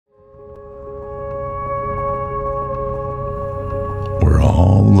We're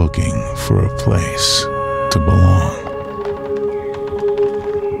all looking for a place to belong.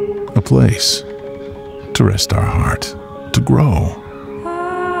 A place to rest our heart, to grow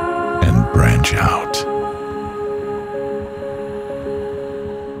and branch out.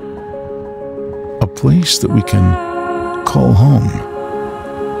 A place that we can call home.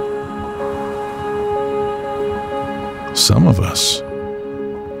 Some of us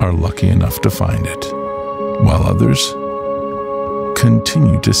are lucky enough to find it, while others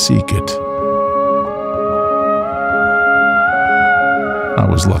continue to seek it. I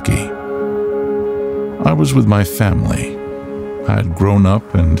was lucky. I was with my family. I had grown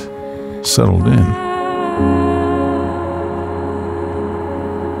up and settled in.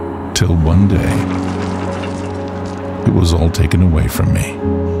 Till one day, it was all taken away from me,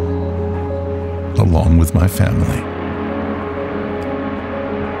 along with my family.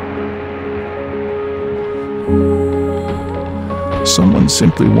 Someone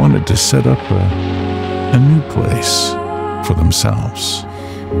simply wanted to set up a new place for themselves.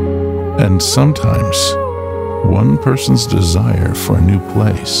 And sometimes, one person's desire for a new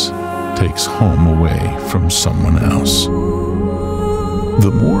place takes home away from someone else.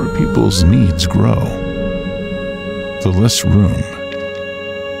 The more people's needs grow, the less room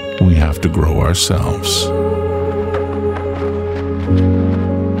we have to grow ourselves.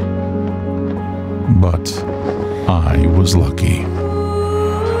 But I was lucky.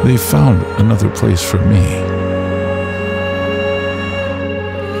 They found another place for me.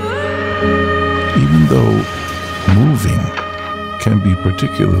 Even though moving can be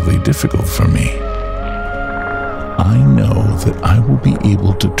particularly difficult for me, I know that I will be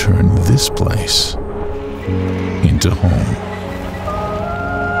able to turn this place into home.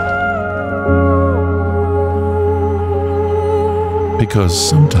 Because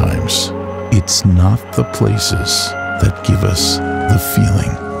sometimes it's not the places that give us the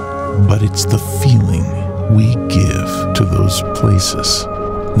feeling, but it's the feeling we give to those places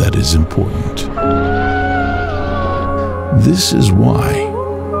that is important. This is why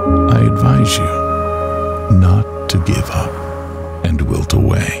I advise you not to give up and wilt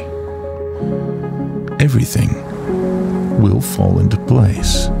away. Everything will fall into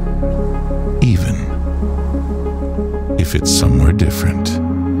place, even if it's somewhere different.